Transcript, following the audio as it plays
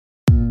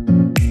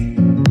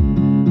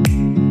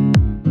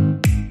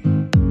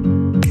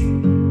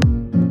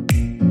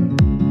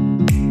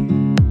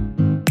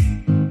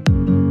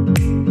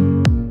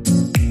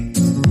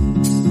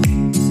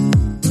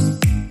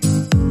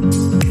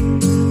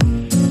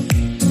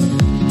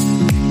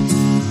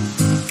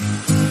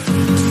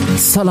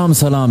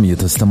ሰላም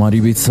የተስተማሪ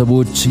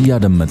ቤተሰቦች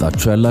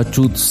ያደመጣችሁ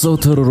ያላችሁት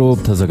ዘውትር ሮብ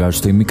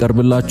ተዘጋጅቶ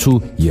የሚቀርብላችሁ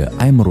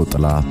የአይምሮ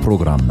ጥላ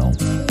ፕሮግራም ነው።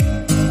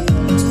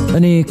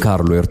 እኔ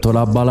ካርሎ ኤርቶላ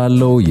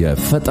ባላለው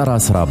የፈጠራ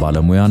ስራ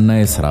ባለሙያና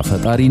የሥራ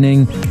ፈጣሪ ነኝ።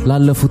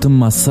 ላለፉትም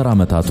 10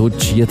 ዓመታቶች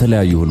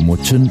የተለያዩ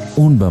ህልሞችን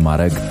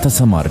በማድረግ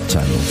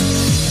ተሰማርቻለሁ።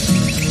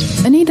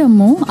 እኔ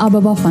ደግሞ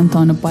አበባ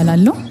ፋንታውን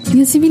ባላለው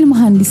የሲቪል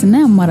መሐንዲስና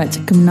የአማራጭ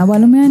ህክምና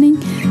ባለሙያ ነኝ።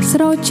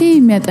 ስራዎቼ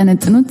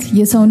የሚያጠነጥኑት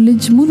የሰውን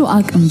ልጅ ሙሉ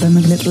አቅም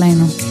በመግለጽ ላይ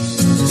ነው።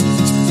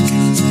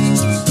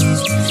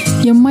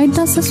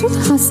 የማይዳሰሱት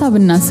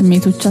ሐሳብና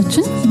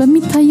ስሜቶቻችን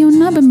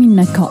በሚታየውና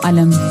በሚነካው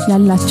ዓለም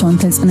ያላቸውን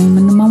ተጽዕኖ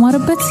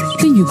የምንማማርበት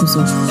ልዩ ጉዞ።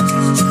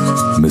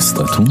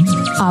 መስጠቱን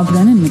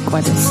አብረን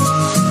እንቋደስ።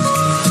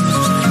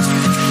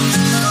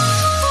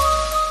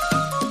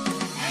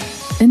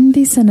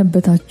 እንዴት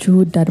ሰነበታችሁ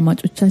ውድ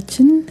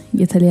አድማጮቻችን?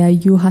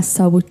 የተለያዩ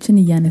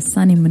ሐሳቦችን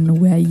እያነሳን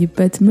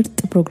የምንወያይበት ምርጥ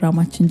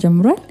ፕሮግራማችን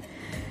ጀምሯል።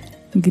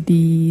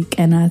 እንግዲህ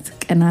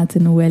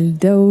ቀናትን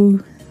ወልደው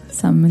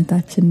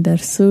ሳምንታችን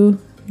ደርሶ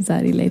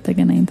ዛሬ ላይ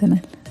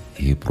ተገናኝተናል።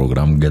 ይሄ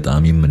ፕሮግራም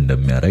ገጣሚም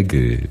እንደሚያደርግ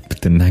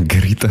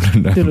ብትናገር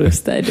ይጠራናል። ድሮስ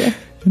ታዲያ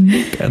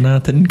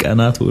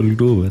ቀናት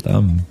ወልዶ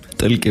በጣም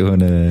ጥልቅ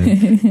የሆነ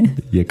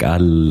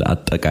የቃል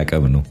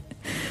አጠቃቀም ነው።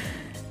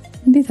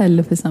 እንዴት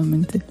አለፈ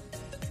ሳምንት?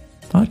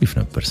 አሪፍ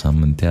ነበር።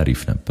 ሳምንት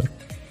አሪፍ ነበር።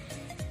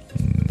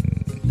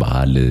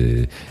 በዓል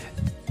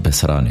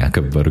በስራ ነው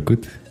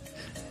ያከበርኩት።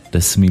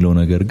 ደስ የሚለው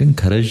ነገር ግን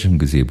ከረጅም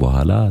ጊዜ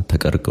በኋላ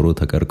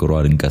ተቀርቅሮ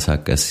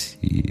አልንቀሳቀስ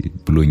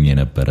ብሎኝ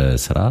የነበረ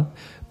ስራ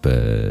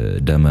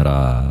በደመራ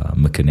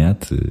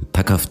ምክንያት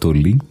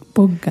ተከፍቶልኝ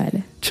ቦጋለ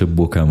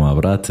ችቦ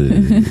ከማብራት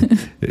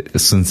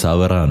እሱን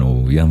ሳበራ ነው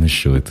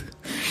ያመሸሁት።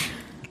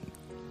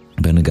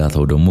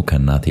 በንጋታው ደግሞ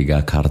ከናቴ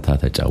ጋር ካርታ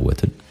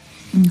ተጫወትን።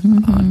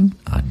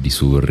 አዲሱ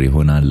ብር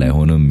ይሆናል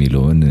ላይሆንም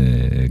የሚለውን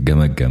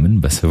ገመገምን።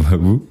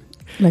 በሰበቡ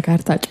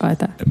በካርታ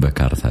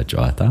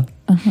ጨዋታ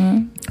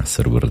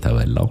 10 ብር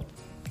ተበላው።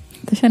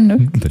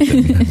 ተሸነፍኩ።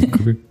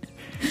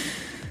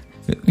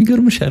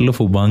 ይገርምሽ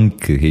ያለፈው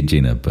ባንክ ሄጄ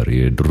ነበር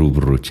የድሮ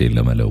ብሮቼን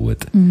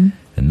ለመለወጥ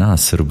እና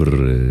 10 ብር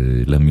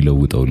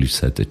ለሚለውጠው ልጅ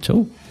ሰጥቼው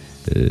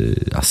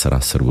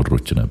 10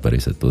 ብሮች ነበር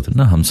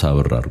የሰጠሁትና 50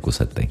 ብር አድርጎ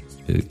ሰጠኝ።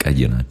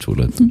 ቀይ ናቸው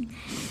ሁለቱም።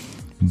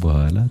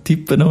 በኋላ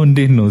ቲፕ ነው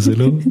እንዴት ነው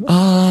ስለው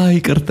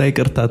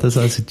ይቅርታ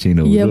ተሳስቼ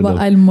ነው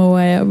የበዓል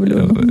መዋያ ብሎ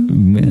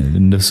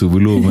እንደሱ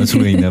ብሎ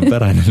መስሎኝ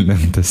ነበር።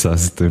 አይደለም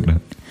ተሳስቶ ነው።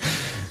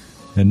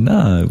 እና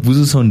ብዙ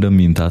ሰው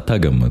እንደሚምታታ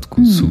ገመትኩ።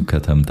 እሱ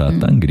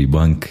ከተምታታ እንግዲህ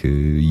ባንክ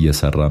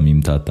እየሰራ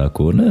የሚምታታ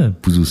ከሆነ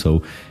ብዙ ሰው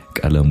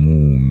ቀለሙ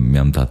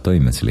የሚያምታታው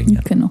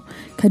ይመስለኛል። ነው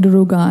ከድሮ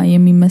ጋር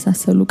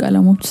የሚመሳሰሉ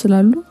ቀለሞች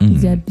ስላሉ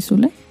እዚህ አዲሱ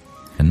ላይ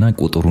እና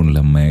ቁጥሩን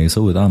ለማያይ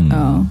ሰው በጣም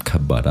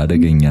ከባድ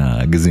አደገኛ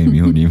ጊዜ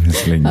የሚሆን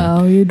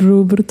ይመስለኛል። የድሮ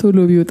ብር ቶሎ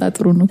ቢወጣ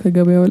ጥሩ ነው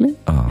ከገበያው ላይ።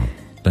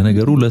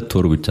 ለነገሩ 2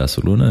 ወር ብቻ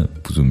ስለሆነ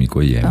ብዙ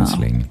የሚቆይ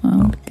አይመስለኝም።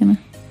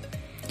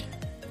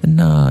 እና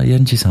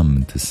ያንቺ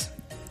ሳምንትስ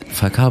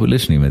ፈካ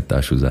ብለሽ ነው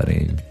የመጣሽው ዛሬ?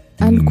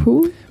 አልኩ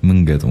ምን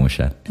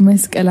ገጥሞሻል?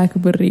 መስቀል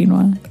አክብሬ ነው።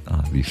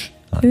 አሪፍ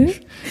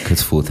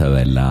ክትፎ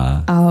ተበላ።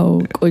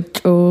 ቆጮ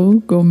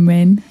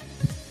ጎመን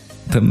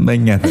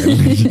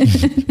ተመኛታለሽ።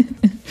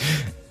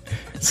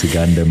 ስጋ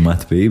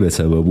እንደማትበይ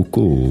በሰበቡ እኮ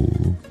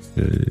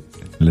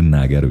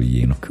ልናገር ብዬ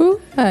ነው።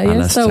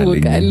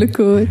 ያሳውቃል እኮ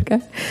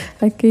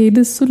በቃ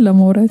እሱን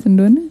ለማውራት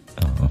እንደሆነ።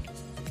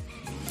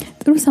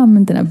 ጥሩ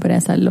ሳምንት ነበር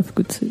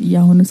ያሳለፍኩት።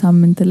 ያሁኑ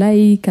ሳምንት ላይ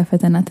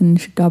ከፈተና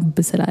ትንሽ ጋብ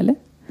ስላለ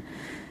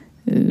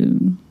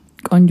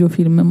ቆንጆ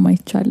ፊልም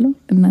ማይቻለው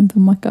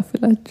እናንተም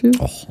ማካፈላችሁ።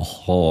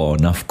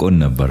 ናፍቆን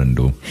ነበር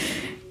እንደው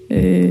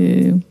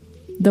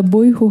The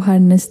Boy Who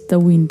Harnessed the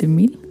Wind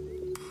ሚል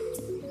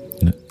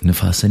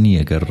ንፋስን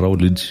የገራው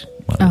ልጅ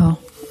ማለት ነው።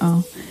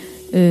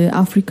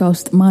 አፍሪካ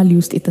ውስጥ ማሊ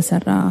ውስጥ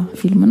የተሰራ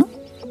ፊልም ነው።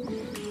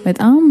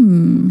 በጣም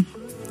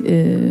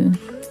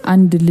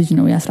አንድ ልጅ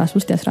ነው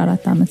የ13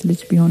 የ14 አመት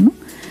ልጅ ቢሆን ነው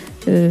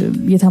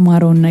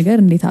የተማረውን ነገር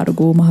እንዴት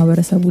አድርጎ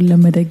ማህበረሰቡን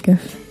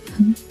ለመደገፍ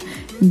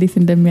እንዴት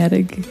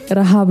እንደሚያደርግ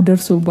ረሃብ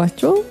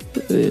ደርሶባቸው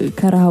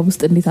ከረሃብ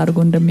ውስጥ እንዴት አድርጎ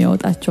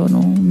እንደሚያወጣቸው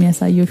ነው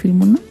የሚያሳየው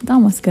ፊልሙና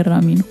በጣም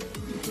አስገራሚ ነው።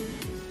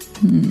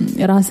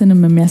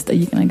 ራስንም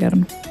የሚያስጠይቅ ነገር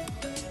ነው።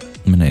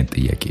 ምን አይነት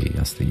ጥያቄ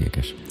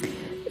ያስጠየቀሽ?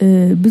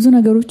 ብዙ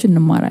ነገሮችን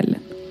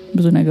እንማራለን፣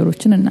 ብዙ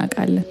ነገሮችን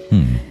እናውቃለን።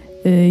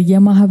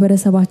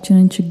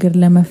 የማህበረሰባችንን ችግር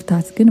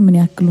ለመፍታት ግን ምን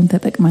ያክሉን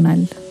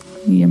ተጠቅመናል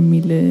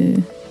የሚል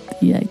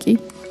ጥያቄ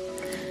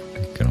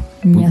ነው።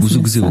 ብዙ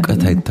ጊዜ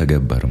ዕውቀት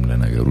አይተገበርም።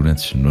 ለነገሩ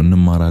እውነትሽ ነው።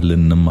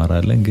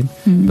 እንማራለን ግን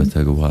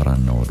በተግባር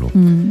አናውለው።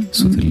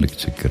 እሱ ትልቅ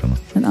ችግር ነው።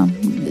 በጣም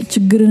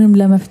ችግርንም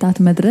ለመፍታት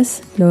መድረስ፣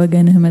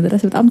 ለወገንህ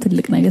መድረስ በጣም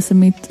ትልቅ ነገር።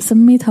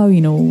 ስሜታዊ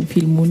ነው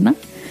ፊልሙና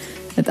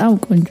በጣም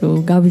ቆንጆ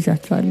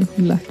ጋብዣችኋለሁ።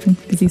 ሁላችሁም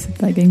ጊዜ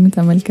ስታገኙ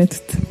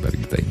ተመልከቱት።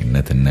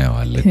 በእርግጠኝነት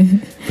እናየዋለን።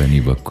 በእኔ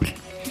በኩል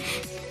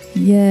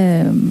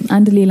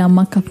አንድ ሌላ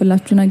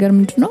ማካፈላችሁ ነገር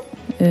ምንድነው?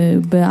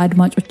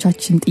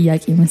 በአድማጮቻችን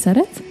ጥያቄ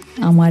መሰረት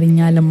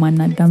አማርኛ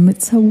ለማናዳምጥ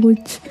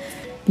ሰዎች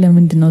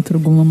ለምንድነው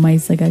ትርጉም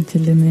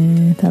የማይዘጋጅልን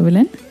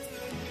ተብለን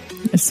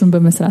እሱን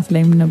በመስራት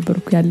ላይ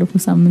ነበርኩ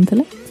ያለፈው ሳምንት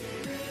ላይ።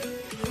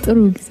 ጥሩ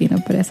ጊዜ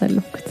ነበር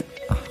ያሳለፍኩት።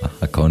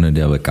 አካውንት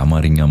እንደ በቃ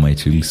አማርኛ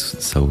ማይችል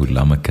ሰው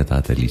ሁላ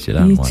መከታተል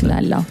ይችላል ማለት ነው።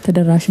 ይችላል።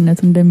 ተደራሽነቱ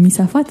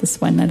እንደሚሰፋ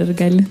ተስፋ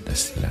እናደርጋለን።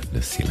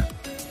 ደስ ይላል።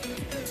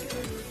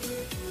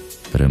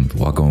 በደንብ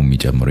ዋጋው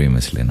የሚጨምረው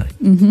ይመስለናል።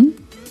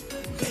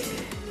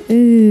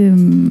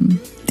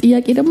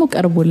 ጥያቄ ደግሞ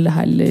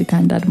ቀርቦልሃል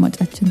ከአንድ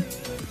አድማጫችን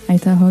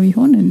አይታው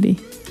ይሆን እንዴ?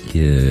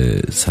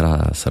 የሥራ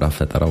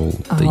ፈጠራው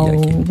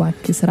ጥያቄ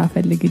ባክ ስራ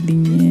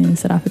ፈልግልኝ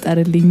ስራ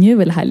ፍጠርልኝ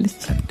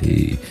ብለሃለች እንዴ?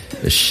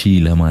 እሺ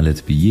ለማለት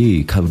ብዬ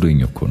ከብዶኝ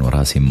እኮ ነው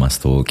ራሴን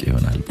ማስተዋወቅ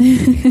ይሆናል።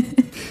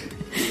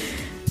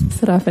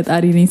 ስራ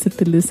ፈጣሪ ነኝ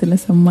ስትል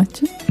ስለሰማች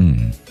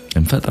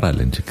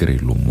እንፈጥራለን፣ ችግር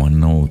የለውም።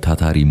 ዋናው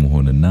ታታሪ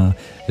መሆንና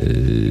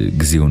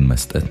ጊዜውን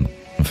መስጠት ነው።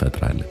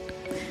 እንፈጥራለን።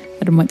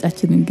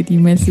 አድማጫችን እንግዲህ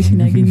መልስሽን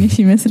ያገኘሽ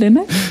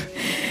ይመስለናል።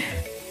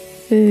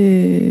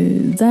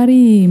 ዛሬ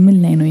ምን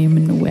ላይ ነው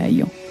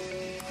የምንወያየው?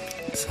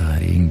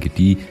 ዛሬ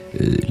እንግዲህ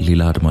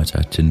ሌላ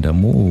አድማጫችን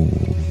ደግሞ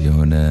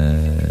የሆነ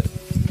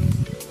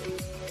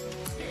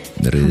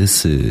ርዕስ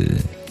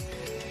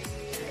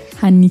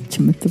ሀኒች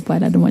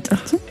የምትባል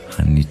አድማጫችን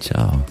ሀኒቻ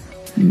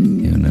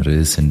የሆነ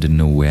ርዕስ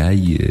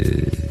እንድንወያይ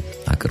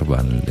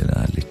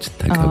አቅርባልናለች።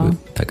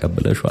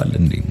 ተቀበለሽዋል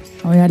እንዴ?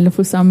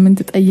 ያለፈው ሳምንት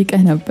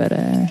ጠይቀህ ነበር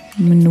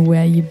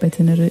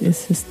የምንወያይበትን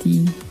ርዕስ እስቲ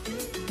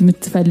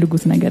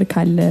የምትፈልጉት ነገር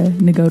ካለ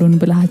ንገሩን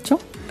ብለሃቸው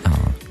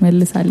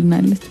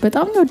መልሳልናለች።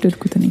 በጣም ነው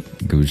ወደድኩት እኔ።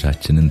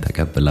 ግብዣችንን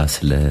ተቀበላ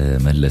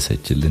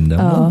ስለመለሰችልን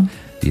ደግሞ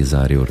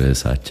የዛሬው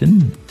ርዕሳችን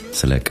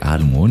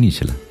ስለቃል መሆን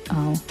ይችላል።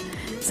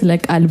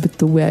 ስለቃል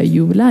ብትወያዩ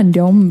ብላ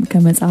እንዲያውም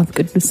ከመጽሐፍ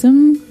ቅዱስም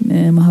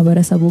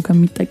ማህበረሰቡ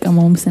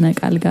ከሚጠቀመውም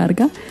ስለቃል ጋር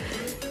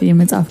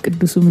የመጽሐፍ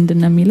ቅዱሱ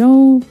ምንድነው የሚለው?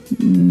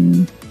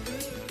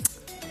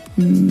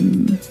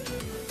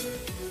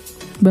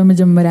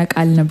 በመጀመሪያ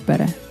ቃል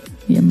ነበረ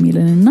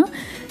የሚልንና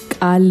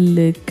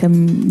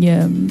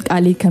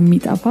ቃሌ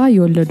ከሚጠፋ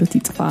የወለዱት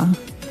ይጥፋ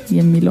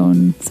የሚለውን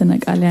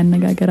ስለቃል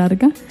ያነጋገር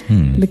አድርጋ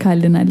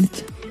ልካልናለች።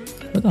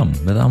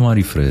 በጣም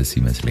አሪፍ ርዕስ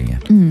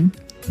ይመስለኛል።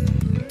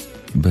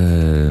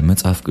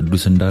 በመጽሐፍ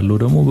ቅዱስ እንዳለው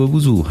ደግሞ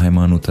በብዙ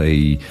ሃይማኖታዊ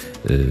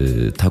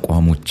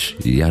ተቋሞች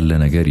ያለ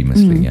ነገር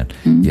ይመስለኛል።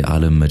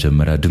 የዓለም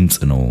መጀመሪያ ድምጽ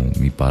ነው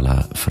የሚባል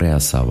ፍሬ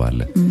ሐሳብ አለ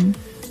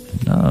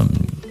እና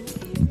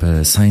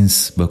በሳይንስ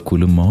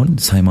በኩልም አሁን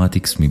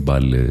ሳይማቲክስ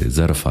የሚባል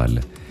ዘርፍ አለ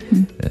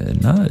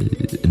እና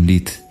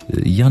እንዴት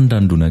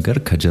እያንዳንዱ ነገር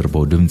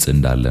ከጀርባው ድምጽ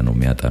እንዳለ ነው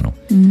የሚያጠነው።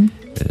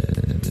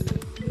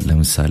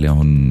 ለምሳሌ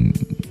አሁን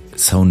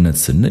ሰውነት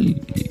ስንል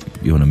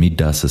የሆነ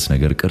የሚዳሰስ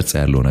ነገር ቅርጽ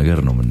ያለው ነገር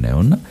ነው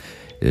የምናየውና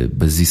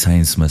በዚህ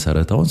ሳይንስ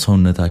መሰረት አሁን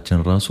ሰውነታችን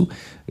ራሱ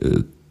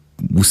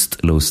ውስጥ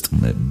ለውስጥ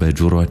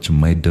በጆሮአችን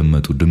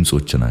የማይደመጡ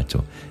ድምጾች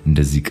ናቸው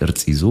እንደዚህ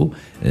ቅርጽ ይዞ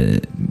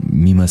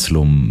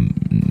የሚመስለው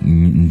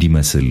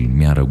እንዲመስል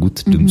የሚያረጉት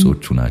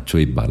ድምጾቹ ናቸው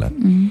ይባላል።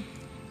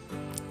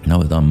 እና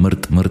በጣም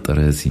ምርጥ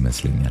ርዕስ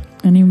ይመስለኛል።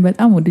 እኔም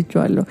በጣም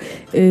ወድጄዋለሁ።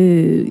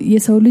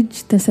 የሰው ልጅ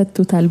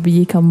ተሰጥቶታል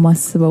ብዬ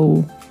ከማስበው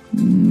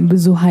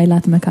ብዙ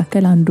ኃይላት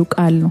መካከል አንዱ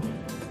ቃል ነው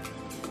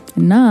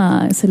እና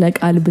ስለ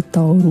ቃል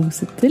ብታወሩ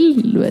ስትል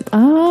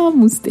በጣም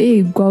ውስጤ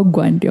ጓጓ፣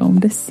 እንዲያውም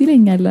ደስ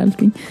ይለኛል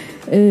አልኩኝ።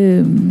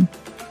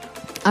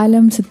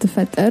 ዓለም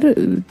ስትፈጠር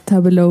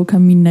ተብለው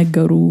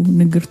ከሚነገሩ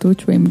ንግርቶች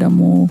ወይም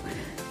ደግሞ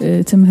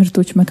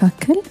ትምህርቶች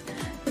መካከል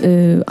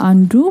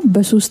አንዱ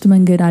በሶስት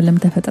መንገድ ዓለም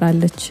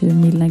ተፈጥራለች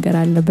የሚል ነገር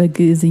አለ።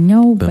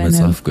 በግዕዝኛው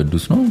በመጽሐፍ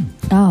ቅዱስ ነው።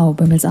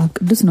 በመጽሐፍ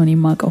ቅዱስ ነው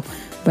የማውቀው።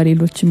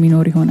 በሌሎችም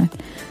ይኖር ይሆናል።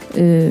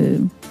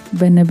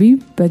 በነቢብ፣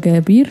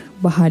 በገቢር፣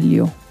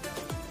 በሐልዮ፣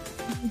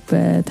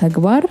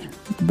 በተግባር፣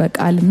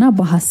 በቃልና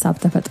በሐሳብ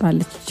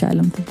ተፈጥራለች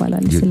ዓለም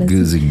ትባላለች። ስለዚህ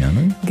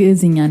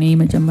ግዕዝኛ ነው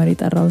የመጀመሪያ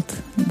የጠራሁት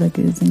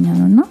በግዕዝኛ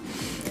ነውና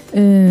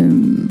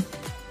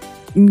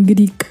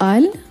እንግዲህ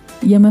ቃል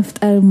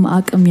የመፍጠር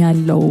አቅም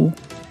ያለው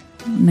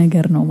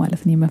ነገር ነው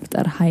ማለት ነው።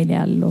 የመፍጠር ኃይል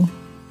ያለው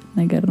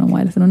ነገር ነው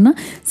ማለት ነውና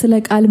ስለ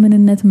ቃል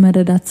ምንነት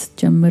መረዳት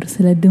ስትጀምር፣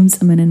 ስለ ድምጽ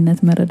ምንነት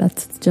መረዳት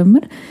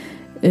ስትጀምር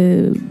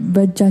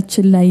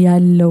በእጃችን ላይ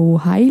ያለው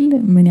ኃይል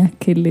ምን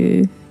ያክል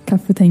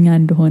ከፍተኛ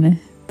እንደሆነ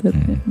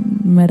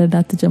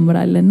መረዳት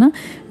ትጀምራለና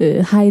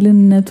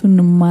ኃይልነቱን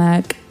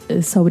ማያቅ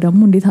ሰው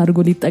ደግሞ እንዴት አድርጎ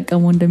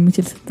ሊጠቀመው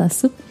እንደሚችል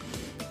ስታስብ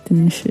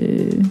ትንሽ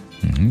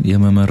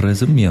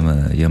የመመረዝም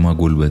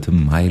የማጎልበትም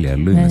ኃይል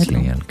ያለው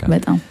ይመስለኛል።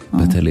 በጣም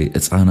በተለይ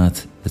ህፃናት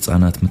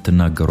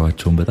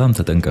የምትናገሯቸውን በጣም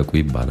ተጠንቀቁ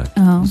ይባላል።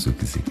 ብዙ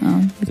ጊዜ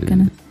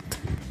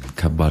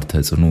ከባድ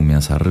ተጽዕኖ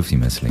የሚያሳርፍ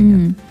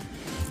ይመስለኛል።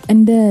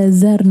 እንደ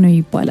ዘር ነው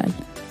ይባላል።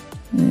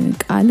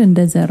 ቃል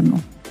እንደ ዘር ነው።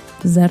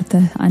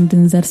 ዘርተህ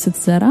አንድን ዘር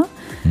ስትዘራ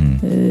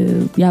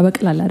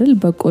ያበቅላል አይደል?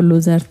 በቆሎ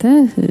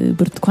ዘርተህ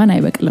ብርቱካን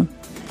አይበቅልም።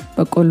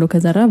 በቆሎ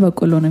ከዘራ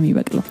በቆሎ ነው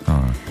የሚበቅለው።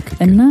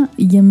 እና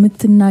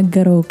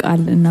የምትናገረው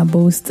ቃል እና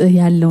በውስጥ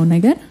ያለው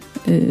ነገር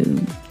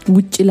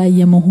ውጭ ላይ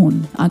የመሆን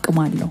አቅም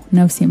አለው፣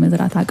 ነፍስ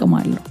የመዝራት አቅም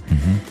አለው።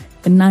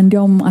 እና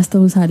እንዲያውም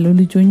አስተውሳለሁ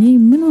ልጆኜ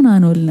ምን ሆና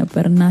ነው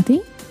ነበር እናቴ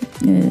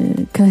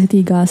ከህቴ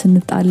ጋር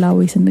ስንጣላ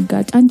ወይ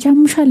ስንጋጭ አንቺ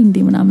ያምሻል እንዴ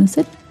ምናምን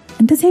ስል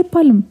እንደዚህ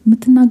አይባልም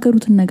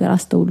የምትናገሩትን ነገር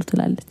አስተውሉ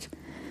ትላለች።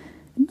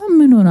 እና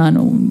ምን ሆና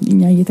ነው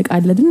እኛ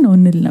እየተቃለድን ነው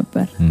እንል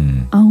ነበር።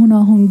 አሁን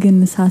ግን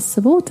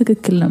ሳስበው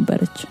ትክክል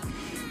ነበረች።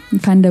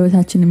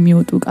 ካንደበታችን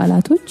የሚወጡ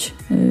ቃላቶች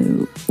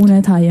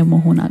እውነታ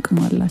የመሆን አቅም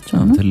አላቸው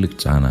ነው ትልቅ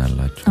ጫና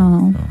አላቸው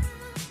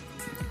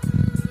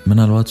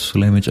ምናልባት እሱ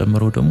ላይ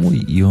መጨመረው ደግሞ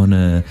የሆነ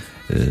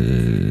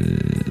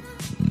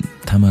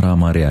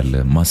ተመራማሪ አለ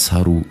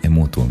ማሳሩ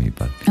ኢሞቶን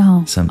የሚባል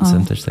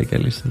ሰምተሽ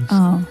ታውቂያለሽ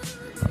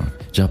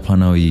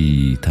ጃፓናዊ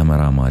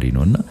ተመራማሪ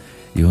ነውና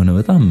የሆነ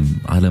በጣም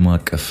ዓለም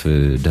አቀፍ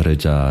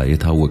ደረጃ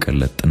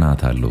የታወቀለት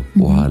ጥናት አለው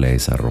ውሃ ላይ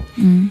የሰራው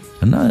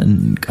እና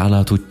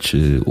ቃላቶች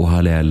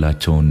ውሃ ላይ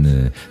ያላቸውን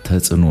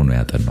ተጽዕኖ ነው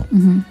ያጠናው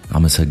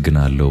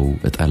አመሰግናለሁ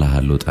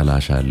እጠላሃለሁ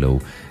ጠላሻለሁ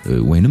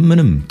ወይንም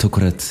ምንም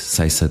ትኩረት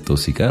ሳይሰጠው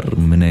ሲቀር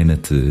ምን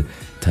አይነት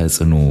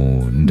ተጽዕኖ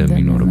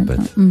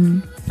እንደሚኖርበት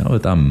ነው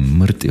በጣም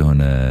ምርጥ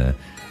የሆነ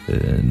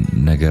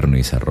ነገር ነው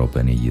የሰራው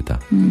በኔይታ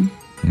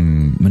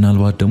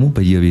ምናልባት ደግሞ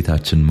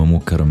በየቤታችን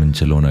መሞከር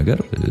የምንችለው ነገር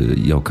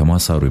ያው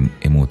ከማሳሩ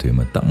ኢሞቶ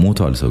የመጣ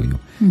ሞቷል ሰውየው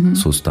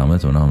 3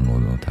 አመት ምናምን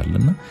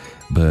ሆኖታልና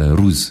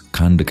በሩዝ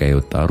ካንድ ቀይ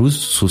ወጣ ሩዝ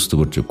 3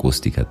 ብርጭቆ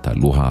ውስጥ ይከታል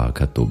ውሃ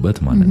ከቶበት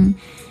ማለት ነው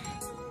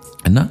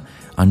እና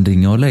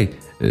አንደኛው ላይ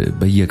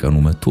በየቀኑ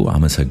መጥቶ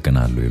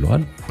አመሰግናለሁ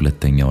ይለዋል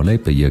ሁለተኛው ላይ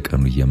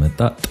በየቀኑ እየመጣ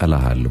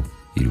ጠላሃለሁ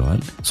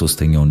ይለዋል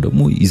ሶስተኛውን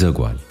ደግሞ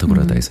ይዘጋዋል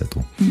ትኩረት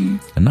አይሰጡም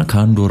እና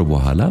ከአንድ ወር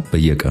በኋላ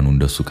በየቀኑ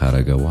እንደሱ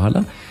ካረገ በኋላ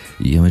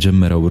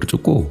የመጀመሪያው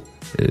ብርጭቆ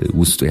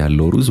ውስጡ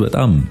ያለው ሩዝ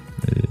በጣም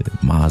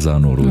ማዛ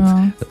ኖሮት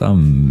በጣም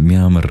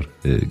የሚያምር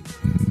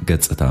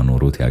ገጽታ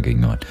ኖሮት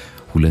ያገኘዋል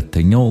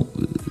ሁለተኛው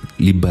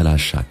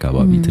ሊበላሽ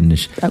አካባቢ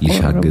ትንሽ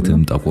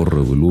ሊሻግትም ጠቆር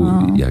ብሎ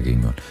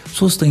ያገኘዋል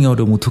ሶስተኛው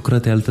ደግሞ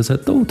ትኩረት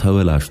ያልተሰጠው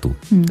ተበላሽቶ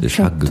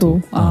ሻግቶ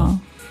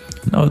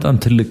እና በጣም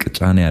ትልቅ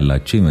ጫና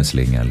ያላቸው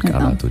ይመስለኛል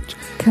ቃላቶች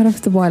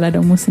ከረፍት በኋላ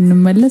ደግሞ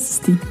ስንመለስ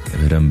እስቲ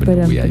በደንብ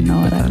ነው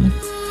ያያይታል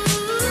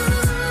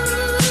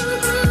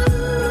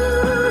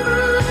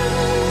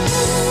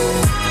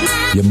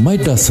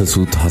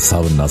የማይዳሰሱት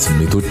ሐሳብና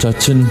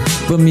ስሜቶቻችን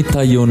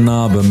በሚታየውና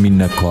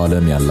በሚነካው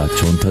ዓለም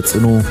ያላቸውን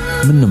ተጽዕኖ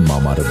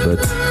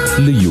ምንማማርበት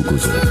ልዩ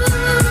ጉዞ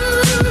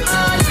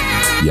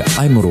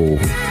የአይምሮ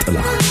ጥላ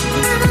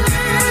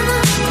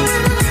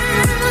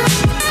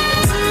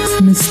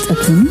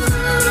መስጠቱን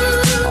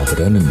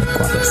አብረን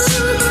እንቋደስ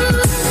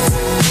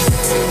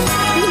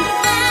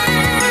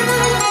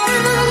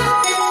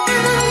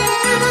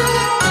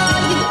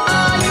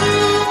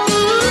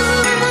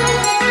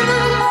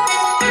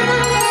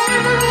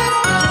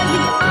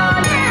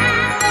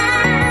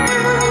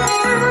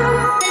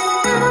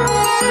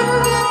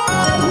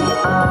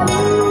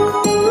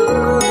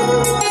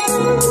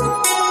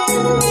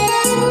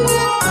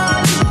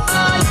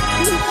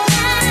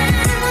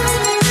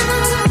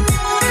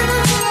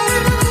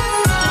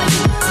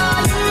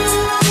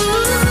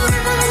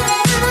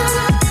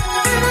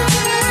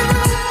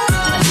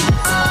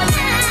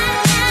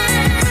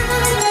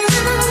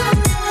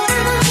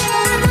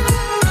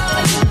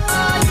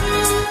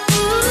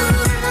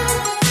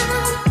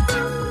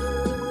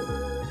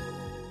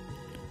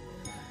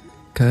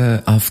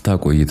ከአፍታ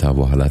ቆይታ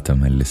በኋላ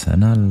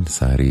ተመልሰናል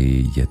ዛሬ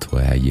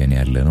እየተወያየን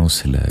ያለነው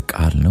ስለ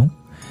ቃል ነው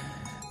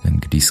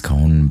እንግዲህ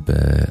እስካሁን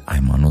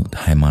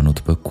በሃይማኖት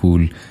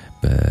በኩል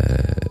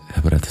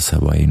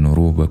በህብረተሰባዊ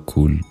ኑሮ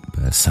በኩል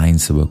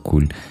በሳይንስ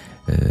በኩል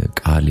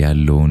ቃል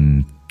ያለውን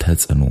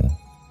ተጽዕኖ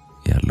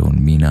ያለውን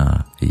ሚና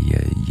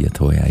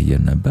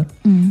እየተወያየን ነበር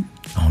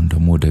አሁን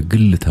ደግሞ ወደ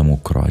ግል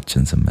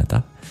ተሞክሯችን ስንመጣ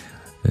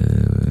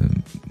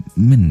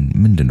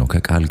ምንድነው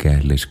ከቃል ጋር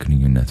ያለሽ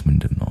ግንኙነት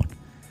ምንድነው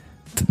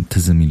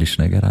ትዝሚልሽ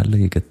ነገር አለ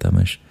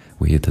የገጠመሽ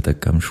ወይ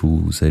የተጠቀምሽው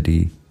ዘዴ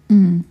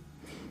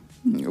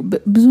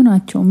ብዙ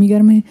ናቸው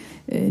የሚገርም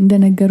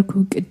እንደነገርኩ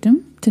ቅድም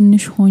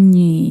ትንሽ ሆኜ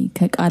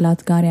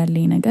ከቃላት ጋር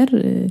ያለኝ ነገር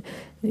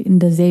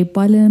እንደዚህ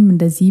ይባላል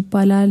እንደዚህ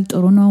ይባላል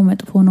ጥሩ ነው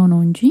መጥፎ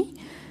ነው እንጂ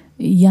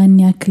ያን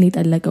ያክል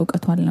የጠለቀ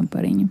ዕውቀቱ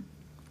አልነበረኝም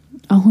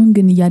አሁን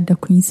ግን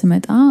ያደኩኝ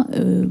ስመጣ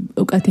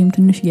ዕውቀቴም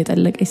ትንሽ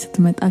እየጠለቀኝ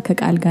ስትመጣ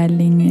ከቃል ጋር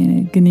ያለኝ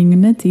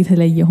ግንኙነት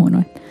የተለየ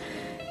ሆኗል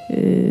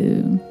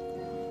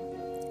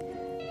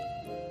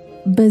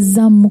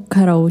በዛም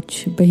ሙከራዎች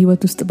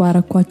በህይወት ውስጥ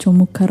ባረኳቸው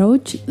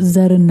ሙከራዎች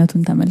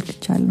ዘርነቱን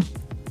ተመልክቻለሁ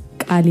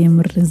ቃል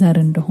የምር ዘር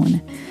እንደሆነ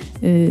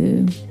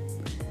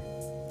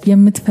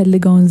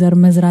የምትፈልገውን ዘር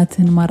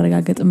መዝራትን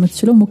ማረጋገጥ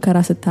የምትችለው ሙከራ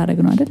ስታረግ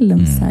ነው አይደል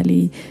ለምሳሌ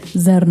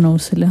ዘር ነው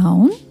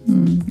ስለሃውን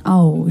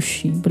አዎ እሺ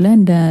ብለህ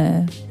እንደ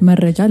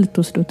መረጃ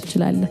ልትወስደው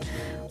ትችላለህ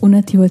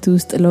እውነት ህይወት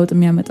ውስጥ ለውጥ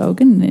የሚያመጣው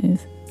ግን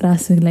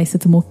ራስህ ላይ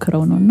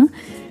ስትሞክረው ነውና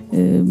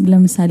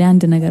ለምሳሌ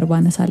አንድ ነገር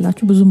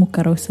ባነሳላችሁ ብዙ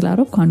ሙከራዎች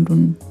ስላረኩ አንዱን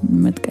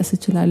መጥቀስ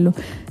እችላለሁ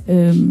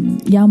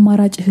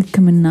የአማራጭ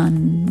ህክምናን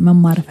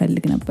መማር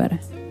ፈልግ ነበር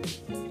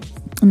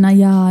እና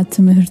ያ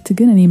ትምህርት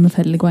ግን እኔ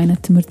የምፈልገው አይነት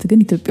ትምህርት ግን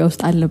ኢትዮጵያ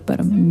ውስጥ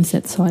አልነበረም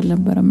የሚሰጥ ሰው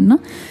አልነበረምና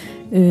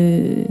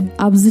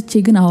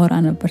አብዝቼ ግን አወራ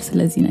ነበር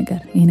ስለዚህ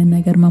ነገር ይሄንን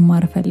ነገር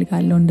መማር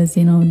ፈልጋለሁ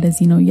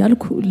እንደዚህ ነው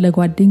ያልኩ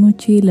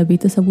ለጓደኞቼ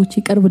ለቤተሰቦቼ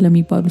ቅርብ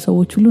ለሚባሉ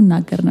ሰዎች ሁሉ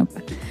እናገር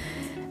ነበር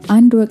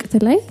አንድ ወቅት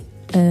ላይ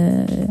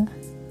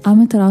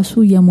አመት ራሱ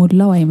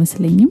የሞላው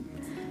አይመስለኝም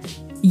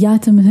ያ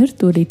ትምህርት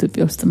ወደ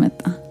ኢትዮጵያ ውስጥ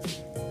መጣ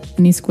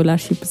እኔ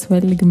ስኮላርሺፕ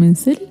ስፈልግ ምን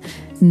ስል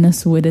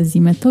እነሱ ወደዚህ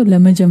መጥተው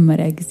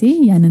ለመጀመሪያ ጊዜ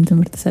ያንን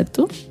ትምህርት ሰጡ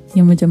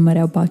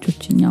የመጀመሪያ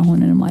ባቾችኛ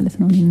ሆነን ማለት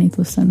ነው እኔ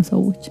የተወሰኑ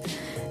ሰዎች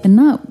እና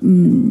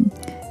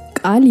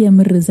ቃል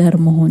የምር ዘር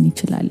መሆን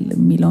ይችላል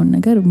የሚለውን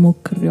ነገር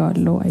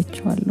ሞክሬዋለሁ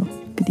አይቼዋለሁ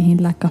እንግዲህ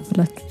ይሄን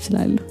ላካፍላችሁ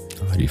እችላለሁ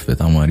አሪፍ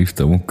በጣም አሪፍ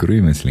ተሞክሮ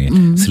ይመስለኛል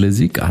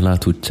ስለዚህ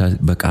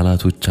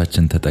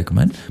በቃላቶቻችን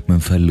ተጠቅመን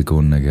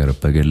መንፈልገውን ነገር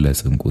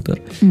በገለጽን ቁጥር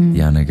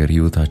ያ ነገር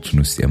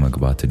ህይወታችን ውስጥ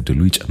የመግባት እድሉ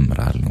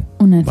ይጨምራል ነው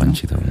ባንቺ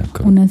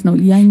ተሞክሮ እውነት ነው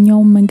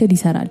ያኛው መንገድ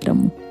ይሰራል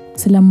ደግሞ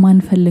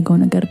ስለማንፈልገው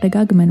ነገር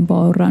ደጋግመን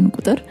ባወራን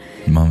ቁጥር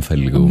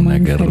ማንፈልገው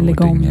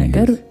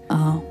ነገር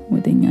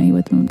ወደኛ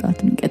ህይወት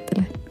መምጣቱን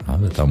ይቀጥላል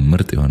በጣም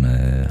ምርጥ የሆነ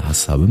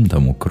ሐሳብም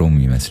ተሞክሮም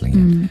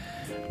ይመስለኛል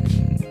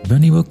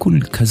በእኔ በኩል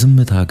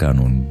ከዝምታ ጋር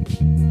ነው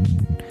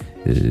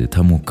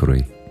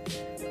ተሞክሮይ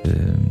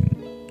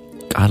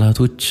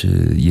ቃላቶች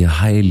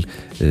የኃይል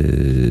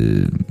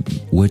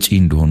ወጪ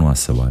እንደሆኑ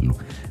አስባለሁ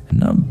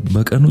እና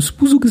በቀን ውስጥ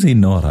ብዙ ጊዜ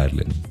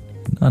እናወራለን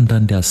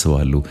አንዳንዴ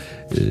አስባለሁ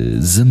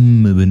ዝም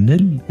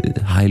ብንል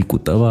ኃይል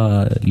ቁጠባ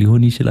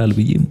ሊሆን ይችላል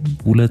ብዬ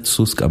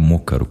 2-3 ቀን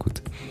ሞከርኩት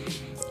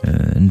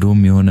እንደውም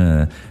የሆነ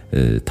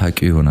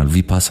ታቂው ይሆናል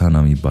ቪፓሳና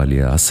የሚባል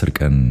የ10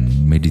 ቀን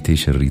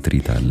ሜዲቴሽን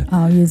ሪትሪት አለ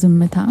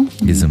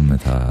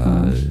የዝምታ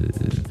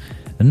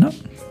እና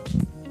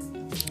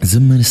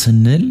ዝምን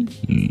ስንል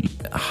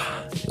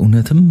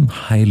እውነትም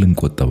ኃይል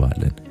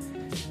እንቆጥባለን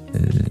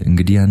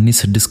እንግዲህ ያኔ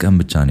 6 ቀን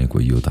ብቻ ነው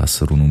የቆየሁት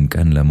 10ሩንም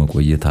ቀን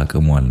ለመቆየት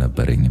አቅሙ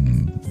አልነበረኝም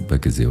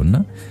በጊዜውና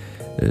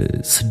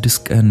 6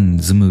 ቀን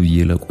ዝም ብዬ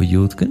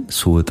ለቆየሁት ግን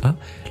ስወጣ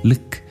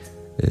ልክ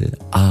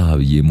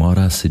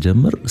የማውራት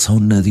ስጀምር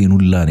ሰውነቴን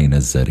ሁላ ነው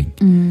ነዘረኝ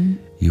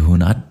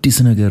ይሁን አዲስ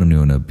ነገር ነው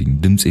የሆነብኝ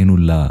ድምጼን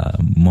ሁላ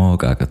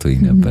ማወቅ አቅቶኝ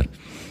ነበር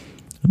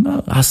እና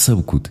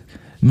አሰብኩት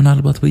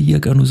ምናልባት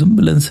በየቀኑ ዝም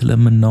ብለን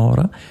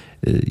ስለምናወራ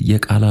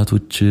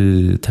የቃላቶች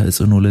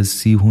ተጽዕኖ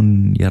ለዚሁን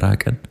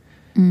የራቀን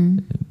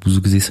ብዙ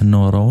ጊዜ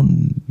ስናወራውን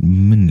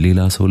ምን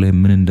ሌላ ሰው ላይ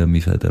ምን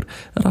እንደሚፈጠር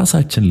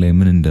ራሳችን ላይ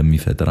ምን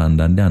እንደሚፈጠር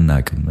አንዳንዴ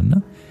አናቅምና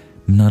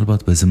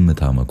ምናልባት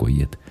በዝምታ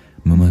መቆየት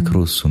መመክሮ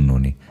እሱን ነው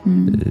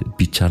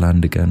ቢቻል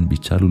 1 ቀን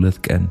ቢቻል 2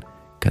 ቀን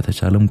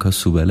ከተቻለም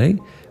ከሱ በላይ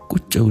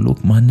ቁጭ ብሎ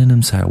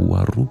ማንንም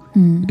ሳያዋሩ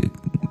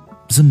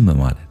ዝም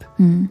ማለት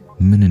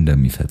ምን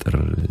እንደሚፈጠር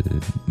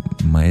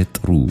ማየት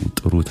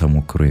ጥሩ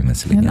ተሞክሮ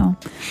ይመስለኛል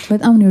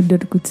በጣም ነው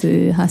የወደድኩት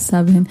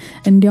ሐሳብህን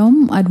እንዲያውም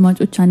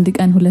አድማጮች 1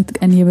 ቀን 2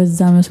 ቀን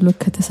የበዛ መስሎ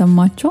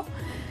ከተሰማቸው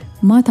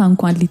ማታ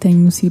እንኳን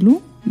ሊተኙ ሲሉ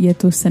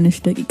የተወሰነች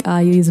ደቂቃ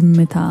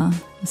የዝምታ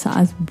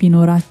ሰዓት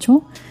ቢኖራቸው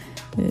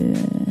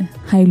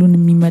ኃይሉን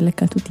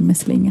የሚመለከቱት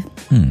ይመስለኛል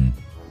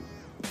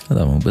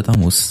በጣም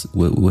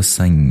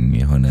ወሳኝ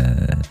የሆነ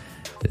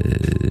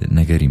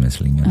ነገር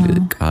ይመስለኛል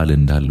ቃል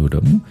እንዳለው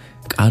ደግሞ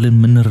ቃልን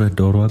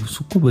ምንረዳው ራሱ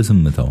እኮ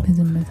በዝምታው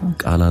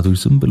ቃላቶች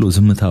ዝም ብሎ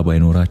ዝምታ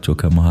ባይኖራቸው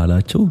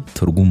ከመሃላቸው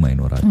ትርጉም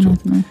አይኖራቸው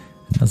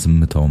እና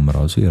ዝምታውም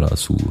ራሱ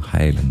የራሱ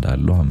ኃይል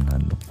እንዳለው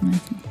አምናለሁ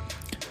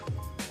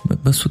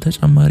በሱ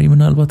ተጨማሪ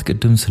ምናልባት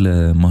ቀደም ስለ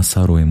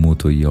ማሳሩ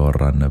ኢሞቶ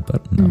ያወራን ነበር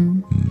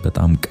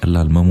በጣም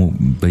ቀላል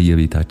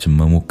በየቤታችን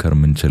መሞከር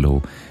ምንችለው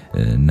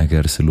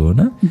ነገር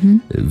ስለሆነ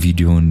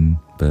ቪዲዮን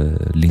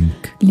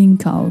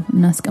በሊንክው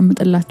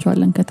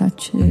እናስቀምጥላችኋለን ከታች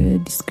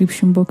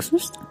ዲስክሪፕሽን ቦክስ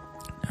ውስጥ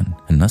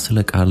እና ስለ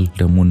ቃል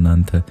ደግሞ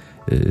እናንተ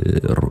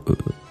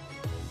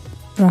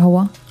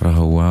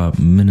ራህዋ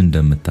ምን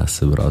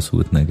እንደምታስብ ራሱ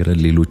ብትነግረን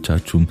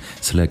ሌሎቻችሁም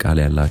ስለ ቃል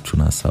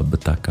ያላችሁን ሐሳብ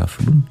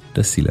ብታካፍሉን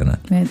ደስ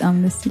ይለናል በጣም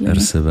ደስ ይለናል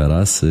እርስ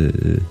በራስ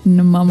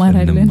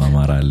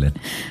እንማማራለን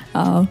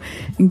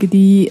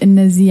እንግዲህ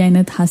እነዚህ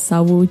አይነት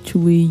ሐሳቦች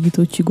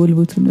ውይይቶች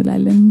ይጎልብቱ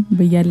እንላለን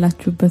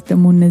በያላችሁበት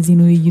ደግሞ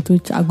እነዚህን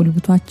ውይይቶች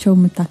አጉልብቷቸው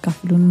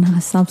መታካፍሉን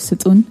ሐሳብ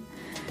ስጡን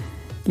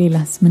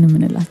ሌላስ ምን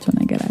እንላቸው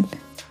ነገር አለ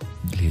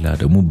ሌላ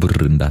ደግሞ ብር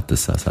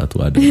እንዳትሳሳቱ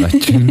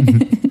አደራችን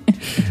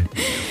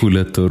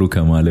 2 ወሩ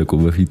ከማለቁ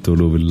በፊት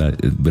ቶሎ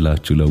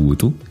ብላችሁ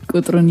ለውጡ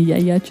ቁጥሩን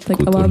ያያችሁ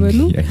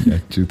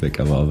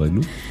ተቀባበሉ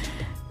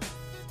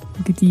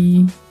እንግዲህ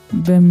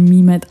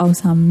በሚመጣው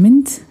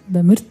ሳምንት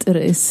በምርጥ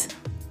ርዕስ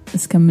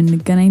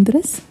እስከምንገናኝ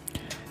ድረስ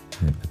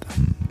በጣም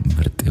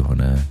ምርጥ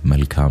የሆነ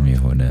መልካም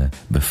የሆነ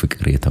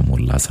በፍቅር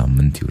የተሞላ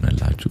ሳምንት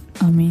ይሁንላችሁ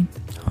አሜን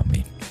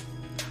አሜን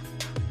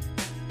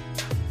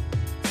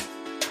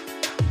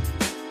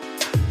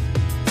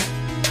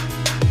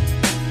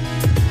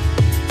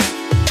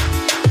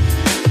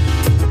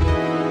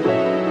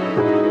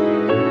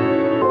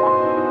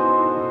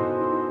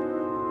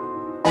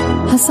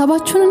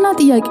ሐሳባችሁንና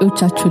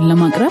ጥያቄዎቻችሁን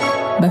ለማቅረብ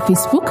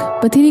በፌስቡክ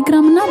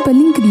በቴሌግራም እና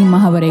በሊንክድኢን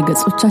ማህበራዊ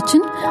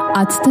ገጾቻችን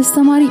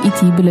 @ተስተማሪ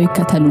ብለው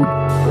ይከተሉን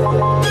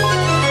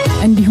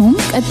እንዲሁም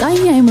ቀጣይ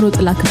የአይምሮ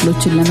ጥላ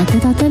ክፍሎችን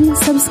ለመከታተል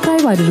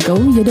ሰብስክራይብ አድርገው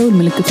የደውል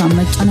ምልክቱን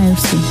መጫን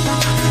አይርሱ